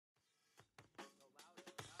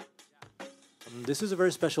This is a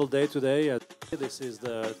very special day today. This is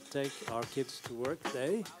the Take Our Kids to Work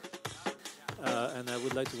Day. And I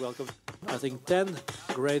would like to welcome, I think, 10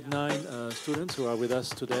 grade 9 students who are with us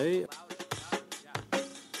today.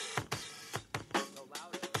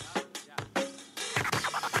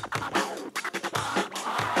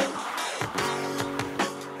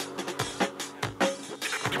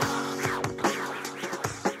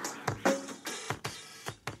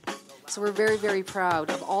 So we're very, very proud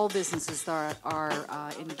of all businesses that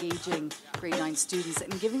are engaging grade 9 students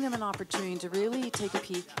and giving them an opportunity to really take a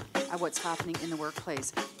peek at what's happening in the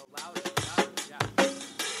workplace.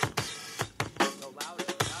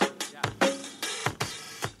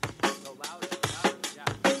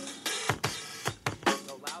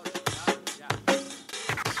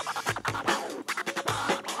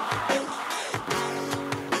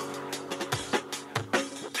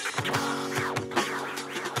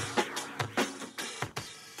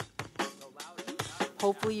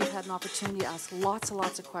 Hopefully you've had an opportunity to ask lots and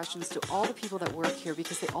lots of questions to all the people that work here,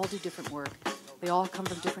 because they all do different work. They all come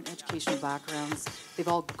from different educational backgrounds. They've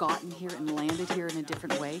all gotten here and landed here in a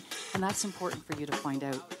different way, and that's important for you to find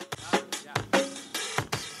out.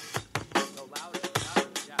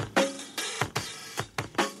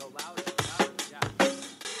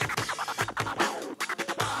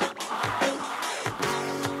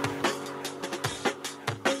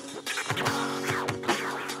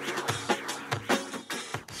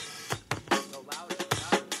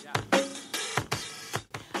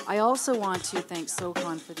 I also want to thank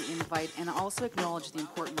SOCAN for the invite and also acknowledge the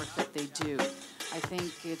important work that they do. I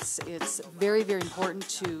think it's very, very important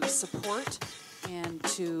to support and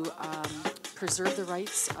to preserve the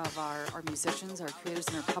rights of our musicians, our creators,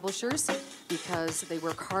 and our publishers, because they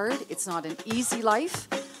work hard. It's not an easy life,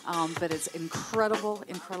 but it's incredible,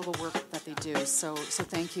 incredible work that they do. So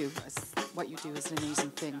thank you. What you do is an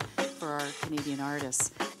amazing thing for our Canadian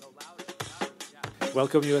artists.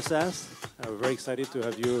 Welcome, USS. We're very excited to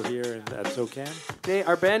have you here at SOCAN.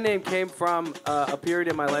 Our band name came from a period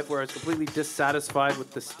in my life where I was completely dissatisfied with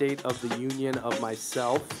the state of the union of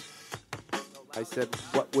myself. I said,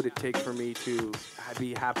 what would it take for me to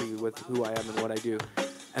be happy with who I am and what I do?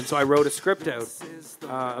 And so I wrote a script out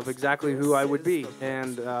of exactly who I would be.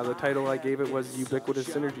 And the title I gave it was Ubiquitous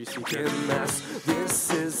Synergy Seeker.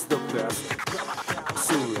 This is the best.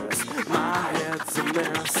 My head's a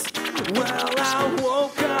mess. Well, I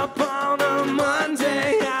woke up on a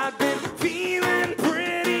Monday. I've been feeling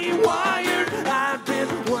pretty wired. I've been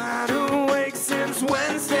wide awake since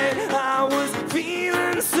Wednesday. I was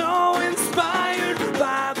feeling so inspired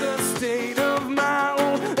by the state of my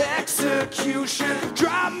own execution.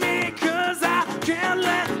 Drop me 'cause I can't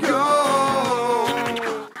let go.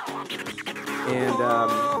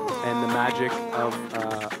 And the magic of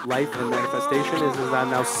life and manifestation is I'm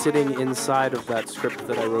now sitting inside of that script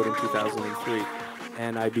that I wrote in 2003,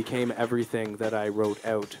 and I became everything that I wrote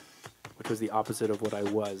out, which was the opposite of what I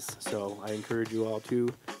was. So I encourage you all to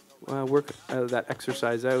work that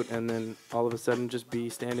exercise out, and then all of a sudden just be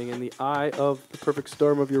standing in the eye of the perfect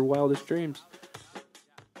storm of your wildest dreams.